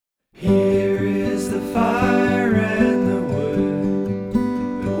the fire and the wood,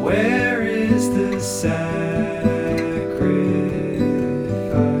 but where is the sacrifice?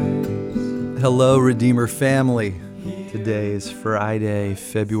 Hello, Redeemer family. Today is Friday,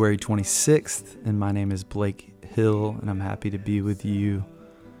 February 26th, and my name is Blake Hill, and I'm happy to be with you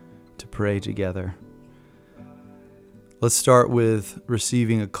to pray together. Let's start with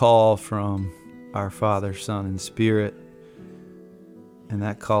receiving a call from our Father, Son, and Spirit. And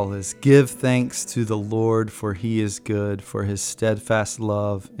that call is, give thanks to the Lord, for he is good, for his steadfast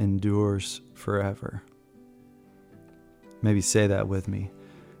love endures forever. Maybe say that with me.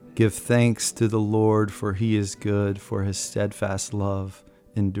 Give thanks to the Lord, for he is good, for his steadfast love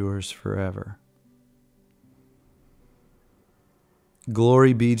endures forever.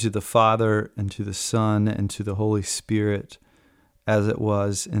 Glory be to the Father, and to the Son, and to the Holy Spirit, as it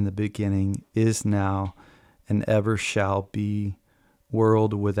was in the beginning, is now, and ever shall be,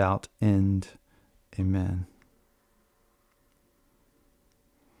 world without end. Amen.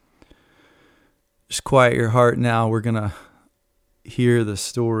 Just quiet your heart now. We're going to hear the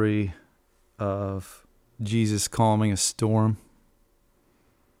story of Jesus calming a storm.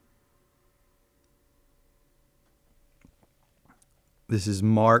 This is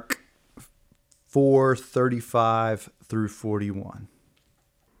Mark 4:35 through 41.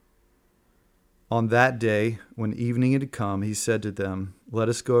 On that day, when evening had come, he said to them, "Let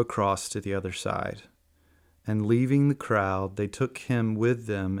us go across to the other side." And leaving the crowd, they took him with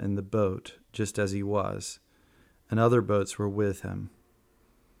them in the boat, just as he was, and other boats were with him.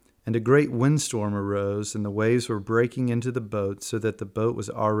 And a great windstorm arose, and the waves were breaking into the boat, so that the boat was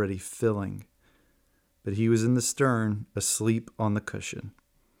already filling. But he was in the stern, asleep on the cushion.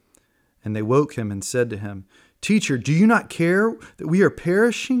 And they woke him and said to him, "Teacher, do you not care that we are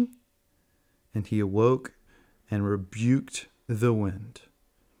perishing?" And he awoke and rebuked the wind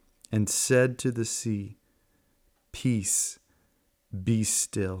and said to the sea, "Peace, be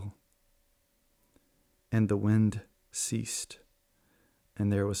still." And the wind ceased,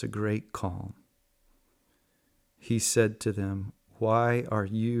 and there was a great calm. He said to them, "Why are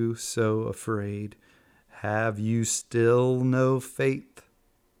you so afraid? Have you still no faith?"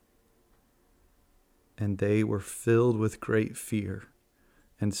 And they were filled with great fear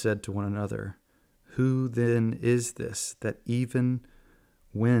and said to one another, "Who then is this that even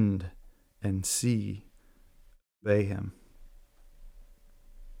wind and sea obey him?"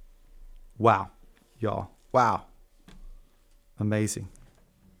 Wow, y'all. Wow. Amazing.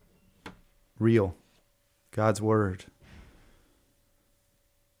 Real. God's word.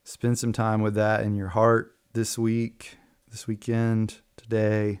 Spend some time with that in your heart this week, this weekend,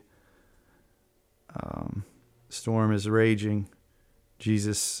 today. Storm is raging.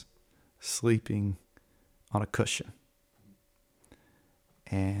 Jesus sleeping on a cushion.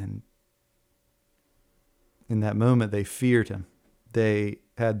 And in that moment, they feared him. They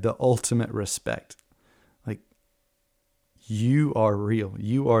had the ultimate respect. Like, you are real.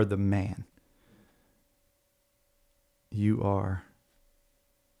 You are the man. You are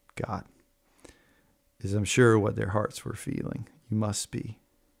God. Is, I'm sure, what their hearts were feeling. You must be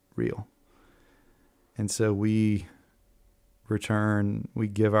real. And so we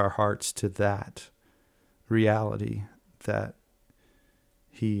give our hearts to that reality that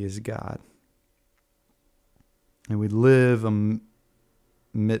he is God. And we live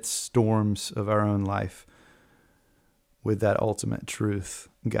amidst storms of our own life with that ultimate truth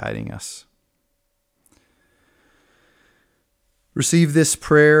guiding us. Receive this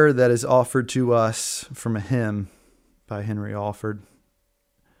prayer that is offered to us from a hymn by Henry Alford.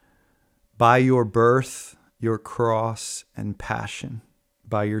 By your birth, your cross and passion,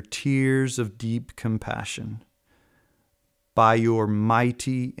 by your tears of deep compassion, by your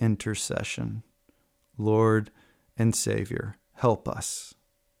mighty intercession, Lord and Savior, help us.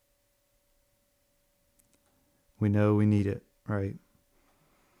 We know we need it, right?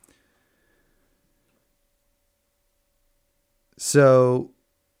 So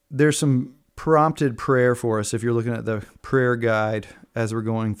there's some prompted prayer for us. If you're looking at the prayer guide as we're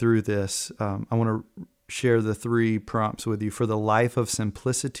going through this, I want to share the 3 prompts with you: for the life of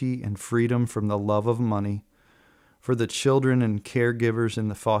simplicity and freedom from the love of money, for the children and caregivers in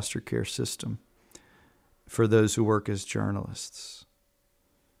the foster care system, for those who work as journalists.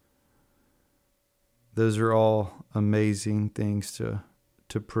 Those are all amazing things to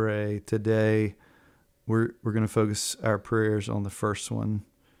pray. Today, we're going to focus our prayers on the first one.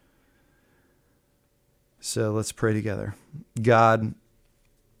 So let's pray together. God,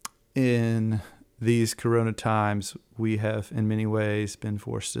 in these corona times, we have in many ways been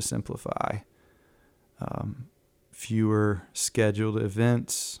forced to simplify. Fewer scheduled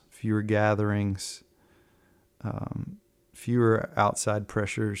events, fewer gatherings, fewer outside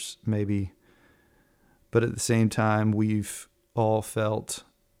pressures maybe. But at the same time, we've all felt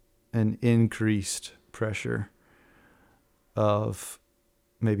an increased pressure of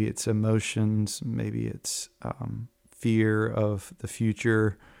maybe it's emotions, maybe it's fear of the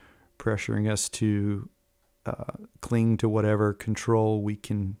future, pressuring us to cling to whatever control we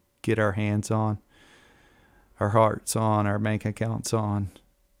can get our hands on, our hearts on, our bank accounts on.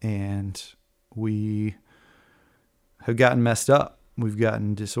 And we have gotten messed up. We've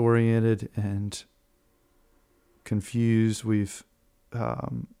gotten disoriented and confused. We've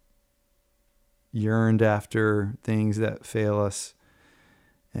yearned after things that fail us.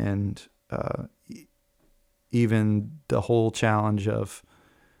 And even the whole challenge of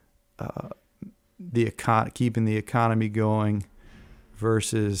keeping the economy going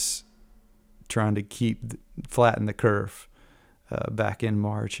versus trying to flatten the curve back in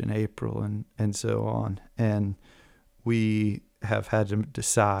March and April and so on. And we have had to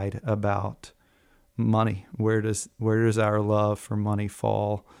decide about money. Where does our love for money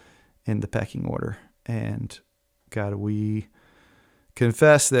fall in the pecking order? And God, we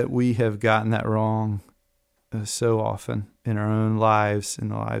confess that we have gotten that wrong so often in our own lives, in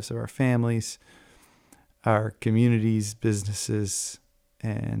the lives of our families, our communities, businesses,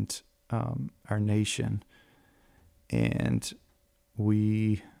 and our nation. And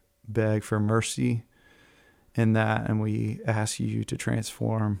we beg for mercy in that, and we ask you to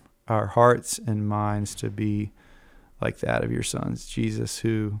transform our hearts and minds to be like that of your Son, Jesus,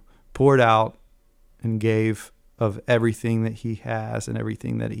 who poured out and gave of everything that he has and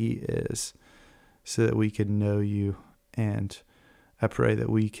everything that he is so that we could know you. And I pray that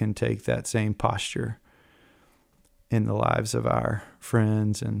we can take that same posture in the lives of our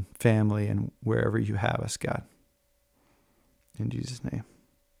friends and family and wherever you have us, God. In Jesus' name.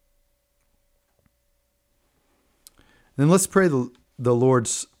 Then let's pray the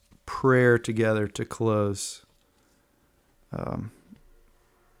Lord's Prayer together to close.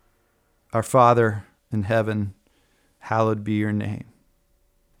 Our Father in heaven, hallowed be your name.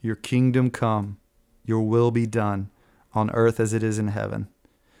 Your kingdom come, your will be done on earth as it is in heaven.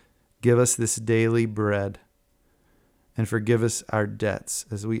 Give us this daily bread, and forgive us our debts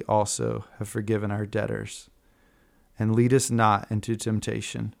as we also have forgiven our debtors. And lead us not into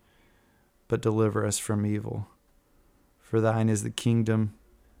temptation, but deliver us from evil. For thine is the kingdom,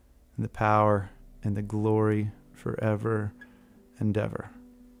 and the power, and the glory forever and ever.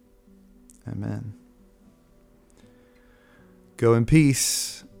 Amen. Go in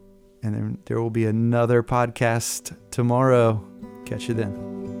peace, and then there will be another podcast tomorrow. Catch you then.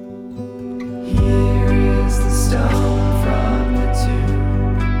 Here is the stone from the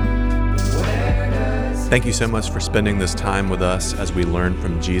tomb. Where does Thank you so much for spending this time with us as we learn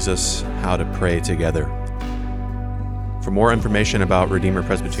from Jesus how to pray together. For more information about Redeemer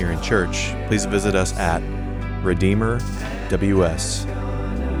Presbyterian Church, please visit us at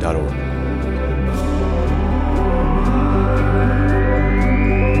redeemerws.org.